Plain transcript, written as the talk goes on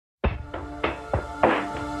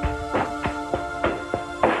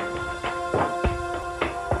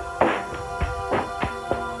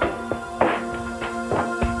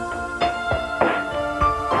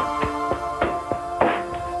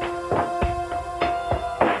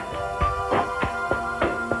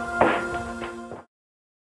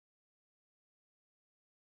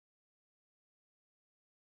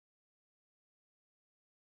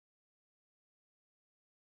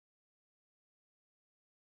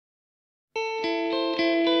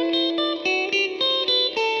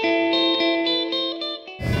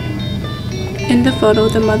In the photo,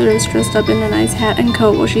 the mother is dressed up in a nice hat and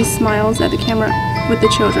coat while she smiles at the camera with the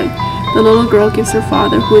children. The little girl gives her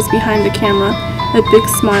father, who is behind the camera, a big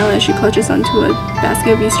smile as she clutches onto a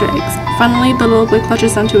basket of Easter eggs. Finally, the little boy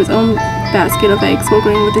clutches onto his own basket of eggs while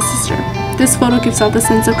agreeing with his sister. This photo gives off the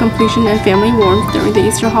sense of completion and family warmth during the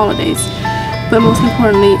Easter holidays, but most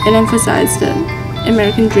importantly, it emphasized the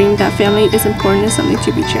American dream that family is important and something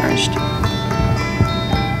to be cherished.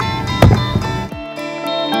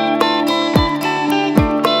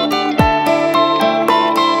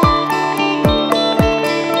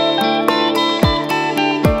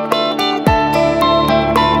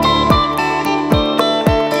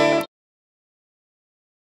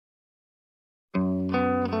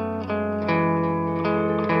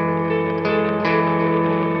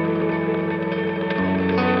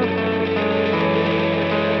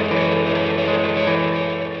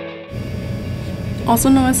 Also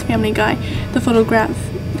known as Family Guy, the photograph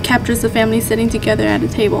captures the family sitting together at a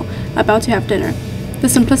table, about to have dinner. The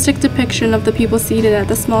simplistic depiction of the people seated at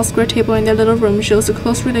the small square table in their little room shows the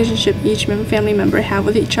close relationship each family member have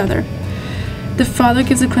with each other. The father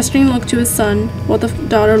gives a questioning look to his son, while the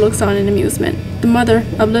daughter looks on in amusement. The mother,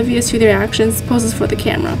 oblivious to their actions, poses for the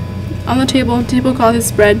camera. On the tablecloth is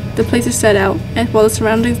spread, the plates are set out, and while the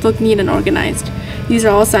surroundings look neat and organized. These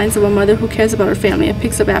are all signs of a mother who cares about her family and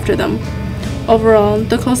picks up after them. Overall,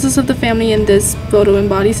 the closeness of the family in this photo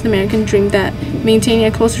embodies the American dream that maintaining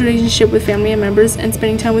a close relationship with family members and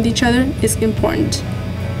spending time with each other is important.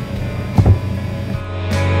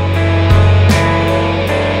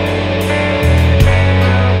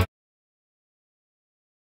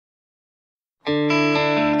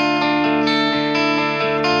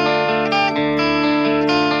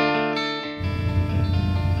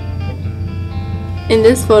 In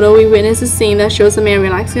this photo, we witness a scene that shows a man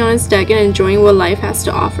relaxing on his deck and enjoying what life has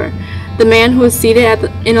to offer. The man, who is seated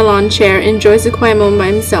in a lawn chair, enjoys a quiet moment by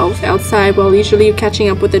himself outside while leisurely catching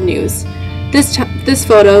up with the news. This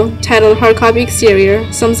photo, titled Hard Copy Exterior,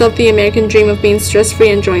 sums up the American dream of being stress-free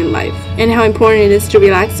and enjoying life, and how important it is to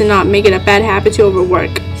relax and not make it a bad habit to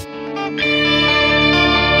overwork.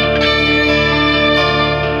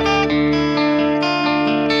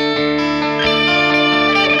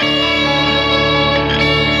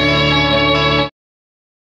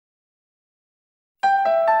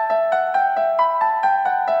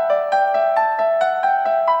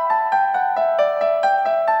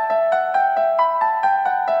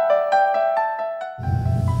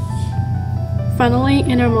 Finally,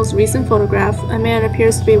 in our most recent photograph, a man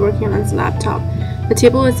appears to be working on his laptop. The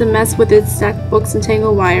table is a mess with its stacked books and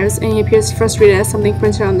tangled wires, and he appears frustrated at something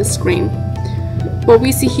printed on the screen. What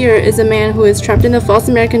we see here is a man who is trapped in the false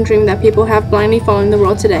American dream that people have blindly following the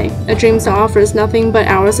world today, a dream that offers nothing but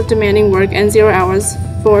hours of demanding work and 0 hours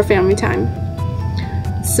for family time.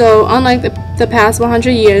 So, unlike the past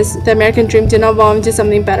 100 years, the American dream did not evolve into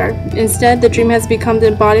something better. Instead, the dream has become the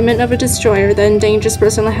embodiment of a destroyer that endangers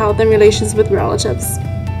personal health and relations with relatives.